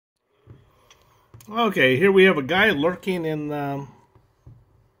Okay, here we have a guy lurking in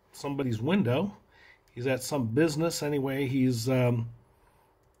somebody's window. He's at some business anyway. He's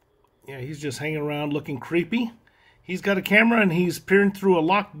just hanging around looking creepy. He's got a camera and he's peering through a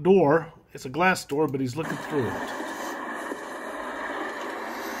locked door. It's a glass door, but he's looking through it.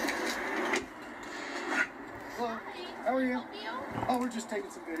 Hello, how are you? Oh, we're just taking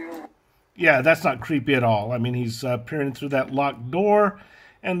some video. Yeah, that's not creepy at all. I mean, he's peering through that locked door,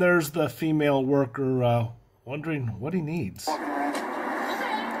 and there's the female worker wondering what he needs. Walking around.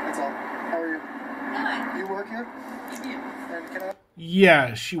 That's all. How are you? Good. You work here? Yeah. And can I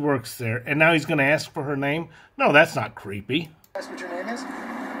Yeah, she works there. And now he's going to ask for her name? No, that's not creepy. ask what your name is?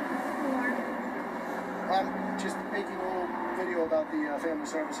 I'm just making a little video about the family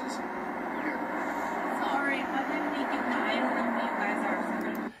services here. Sorry, I'm gonna make it now. I don't know who you guys are.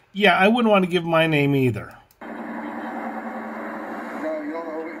 Sorry. Yeah, I wouldn't want to give my name either. No, you don't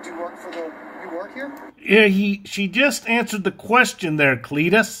know. Do you work for the... You work here? Yeah, she just answered the question there,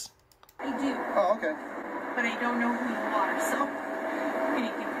 Cletus. I do, Oh, okay. but I don't know who you are, so I'm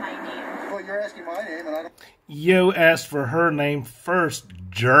gonna give my name. Well, you're asking my name, and I don't You asked for her name first,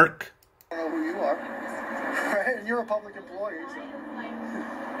 jerk. know who you are. Right? And you're a public employee, so...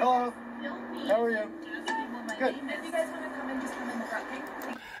 Hello. How are you? Good. If you guys want to come in, just come in the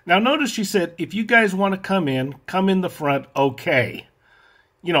front. Now notice she said, if you guys want to come in the front, okay.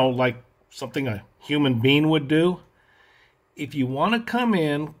 You know, like something a human being would do. If you want to come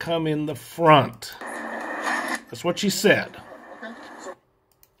in the front. That's what she said. Okay. So,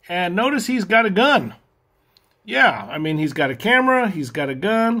 And notice he's got a gun. Yeah, I mean, he's got a camera, he's got a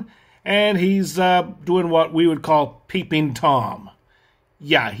gun, and he's doing what we would call peeping Tom.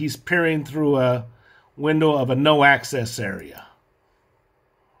 Yeah, he's peering through a window of a no-access area.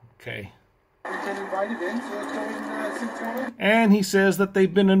 Okay. we can invite it in, so let's go and see what's going on. And he says that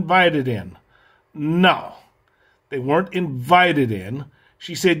they've been invited in. No, they weren't invited in.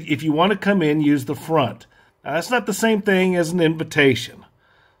 She said, if you want to come in, use the front. Now, that's not the same thing as an invitation.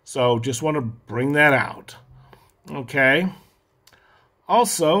 So just want to bring that out. Okay.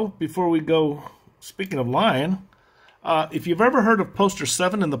 Also, before we go, speaking of lying, if you've ever heard of Poster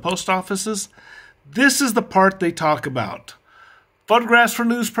 7 in the post offices, this is the part they talk about. Photographs for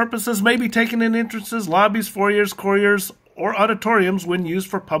news purposes may be taken in entrances, lobbies, foyers, corridors, or auditoriums when used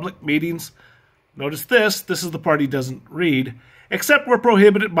for public meetings. Notice this is the part he doesn't read, except where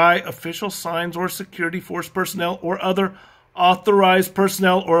prohibited by official signs or security force personnel or other authorized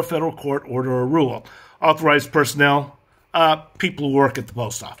personnel or a federal court order or rule. Authorized personnel, people who work at the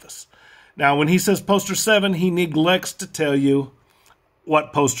post office. Now, when he says Poster 7, he neglects to tell you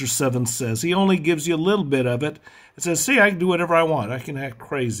what Poster 7 says. He only gives you a little bit of it. It says, see, I can do whatever I want. I can act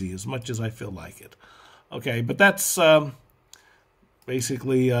crazy as much as I feel like it. Okay, but that's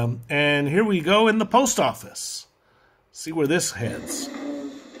basically... and here we go in the post office. See where this heads.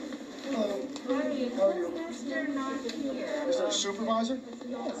 Hello. How are you? Is there a supervisor?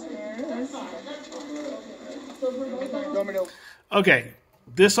 No, no. Okay,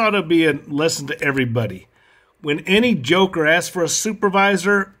 this ought to be a lesson to everybody. When any joker asks for a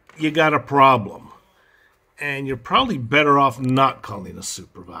supervisor, you got a problem. And you're probably better off not calling a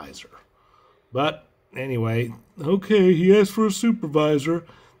supervisor. But anyway, okay, he asked for a supervisor.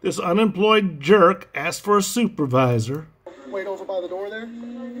 This unemployed jerk asked for a supervisor. Wait over by the door there?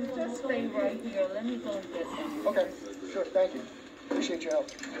 Just stay right here. Let me go and get them. Okay, sure, thank you. Appreciate your help.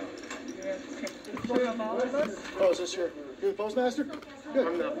 Oh, is this you're the postmaster? Good.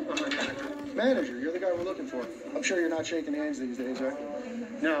 I'm the Manager, you're the guy we're looking for. I'm sure you're not shaking hands these days, right?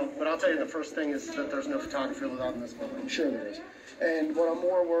 No, but I'll tell you the first thing is that there's no photography allowed in this building. Sure there is. And what I'm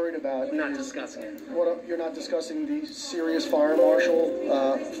more worried about I'm not discussing it. you're not discussing the serious fire marshal,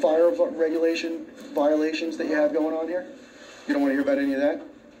 regulation violations that you have going on here? You don't want to hear about any of that?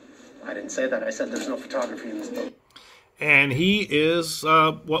 I didn't say that. I said there's no photography in this building. And he is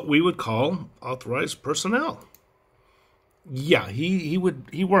what we would call authorized personnel. Yeah, he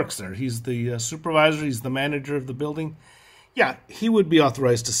works there. He's the supervisor. He's the manager of the building. Yeah, he would be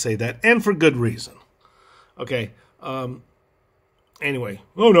authorized to say that, and for good reason. Okay. Anyway.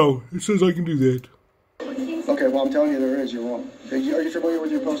 Oh no, it says I can do that. Okay, well I'm telling you there is. You're wrong. Are you familiar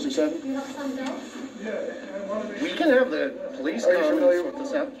with your Poster 7? We can have the police Are you come familiar and with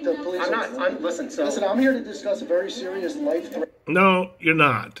sort this out. the police? Listen, I'm here to discuss a very serious life threat. No, you're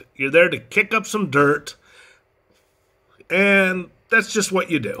not. You're there to kick up some dirt, and that's just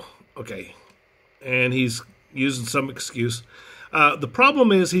what you do. Okay. And he's using some excuse. The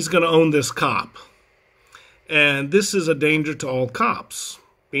problem is he's going to own this cop. And this is a danger to all cops,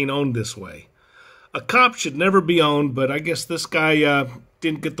 being owned this way. A cop should never be owned, but I guess this guy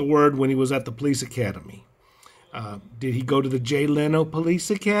didn't get the word when he was at the police academy. Did he go to the Jay Leno Police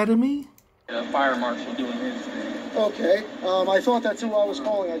Academy? Fire marshal doing his. Okay. I thought that's who I was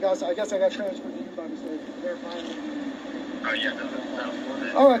calling. I guess I got transferred to you by mistake. Oh yeah,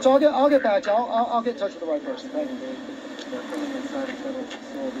 no. All right, so I'll get back to you. I'll get in touch with the right person. Thank you. They're coming inside a federal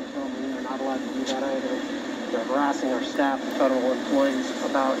facility, telling me we're not allowed to do that either. They're harassing our staff, federal employees,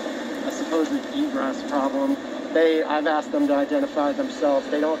 about a supposed egress problem. I've asked them to identify themselves.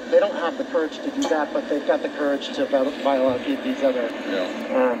 They don't have the courage to do that, but they've got the courage to violate these other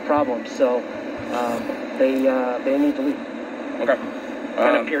problems. So they need to leave. Okay.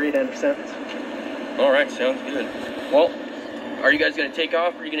 Kind of period, end of sentence. All right, sounds good. Well, are you guys going to take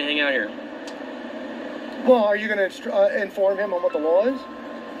off, or are you going to hang out here? Well, are you going to inform him on what the law is?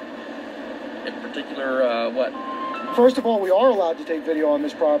 In particular, what? First of all, we are allowed to take video on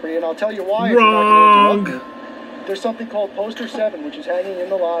this property, and I'll tell you why. Wrong. There's something called Poster 7, which is hanging in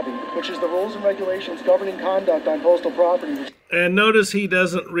the lobby, which is the rules and regulations governing conduct on postal property. And notice he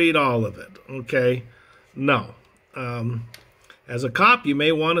doesn't read all of it, okay? No. As a cop, you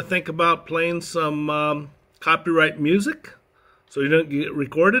may want to think about playing some copyright music so you don't get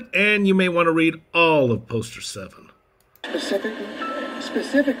recorded, and you may want to read all of Poster 7.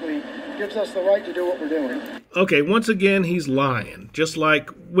 Specifically gives us the right to do what we're doing. Okay, once again, he's lying. Just like,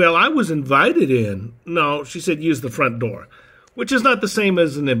 well, I was invited in. No, she said use the front door, which is not the same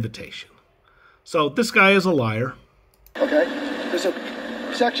as an invitation. So this guy is a liar. Okay. There's a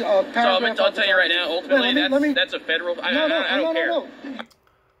section, paragraph. So I'll tell you right now, ultimately, that's a federal... I don't care.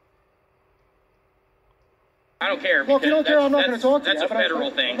 I don't care. Well, if you don't care, I'm not going to talk to you. That's a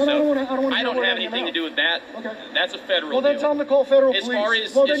federal thing. No, so I don't have anything to do with that. Okay. That's a federal Well, then deal. tell them to call federal As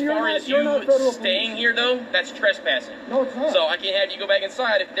police. far as you staying here, though, that's trespassing. No, it's not. So I can't have you go back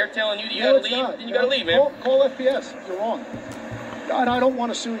inside. If they're telling you that you got to leave, then you got to leave, man. Call FPS. You're wrong. And I don't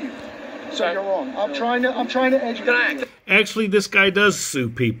want to sue you. So you're wrong. I'm trying to educate you. Actually, this guy does sue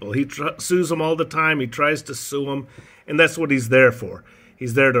people. He sues them all the time. He tries to sue them, and that's what he's there for.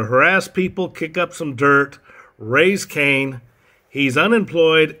 He's there to harass people, kick up some dirt, raise Cain. He's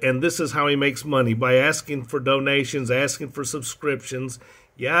unemployed, and this is how he makes money, by asking for donations, asking for subscriptions,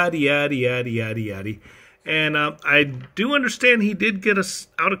 yada, yada, yada, yada, yada. And I do understand he did get a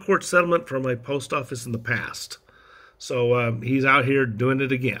out-of-court settlement from a post office in the past. So he's out here doing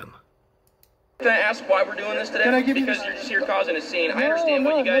it again. Can I ask why we're doing this today? Because you're just here causing a scene. I understand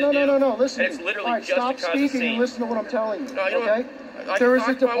what you guys do. No. Listen. And it's literally just stop to cause a scene. speaking and listen to what I'm telling you. No, you okay? There is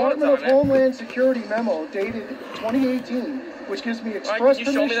a Department of Homeland Security memo dated 2018, which gives me express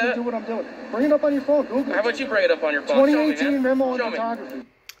permission to do what I'm doing. Bring it up on your phone. Google it. How about you bring it up on your phone? 2018 memo on photography.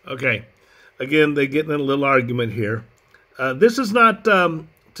 Okay. Again, they get in a little argument here. This is not to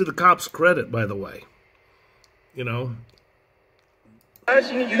the cops' credit, by the way. You know.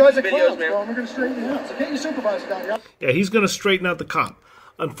 You guys are clowns, bro. We're going to straighten you out. So get your supervisor down here. Yeah, he's going to straighten out the cop.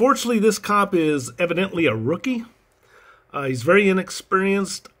 Unfortunately, this cop is evidently a rookie. He's very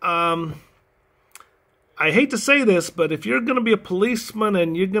inexperienced. I hate to say this, but if you're going to be a policeman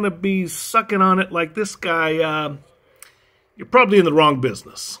and you're going to be sucking on it like this guy, you're probably in the wrong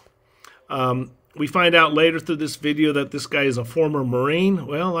business. We find out later through this video that this guy is a former Marine.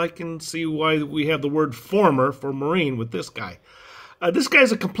 Well, I can see why we have the word former for Marine with this guy. This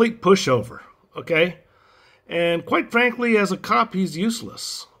guy's a complete pushover, okay? And quite frankly, as a cop, he's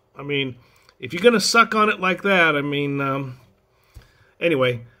useless. I mean, if you're going to suck on it like that, I mean,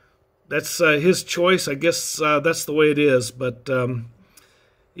 anyway, that's his choice. I guess that's the way it is. But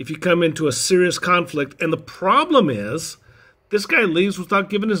if you come into a serious conflict, and the problem is, this guy leaves without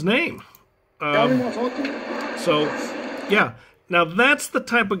giving his name. So, yeah. Now, that's the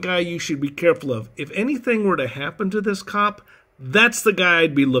type of guy you should be careful of. If anything were to happen to this cop, that's the guy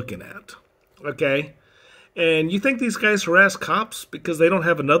I'd be looking at, okay? And you think these guys harass cops because they don't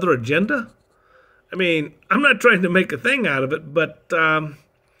have another agenda? I mean, I'm not trying to make a thing out of it, but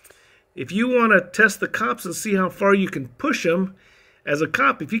if you want to test the cops and see how far you can push them, as a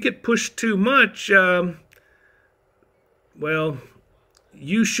cop, if you get pushed too much, well,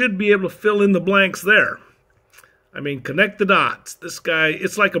 you should be able to fill in the blanks there. I mean, connect the dots. This guy,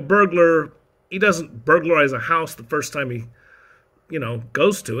 it's like a burglar. He doesn't burglarize a house the first time he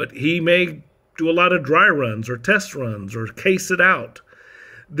goes to it. He may do a lot of dry runs or test runs or case it out.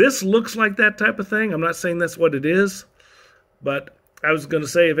 This looks like that type of thing. I'm not saying that's what it is, but I was going to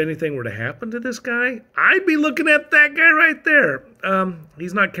say if anything were to happen to this guy, I'd be looking at that guy right there.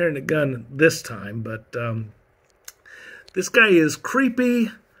 He's not carrying a gun this time, but this guy is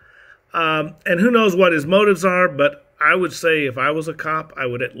creepy, and who knows what his motives are, but I would say if I was a cop, I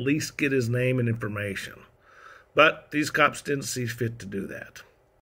would at least get his name and information. But these cops didn't see fit to do that.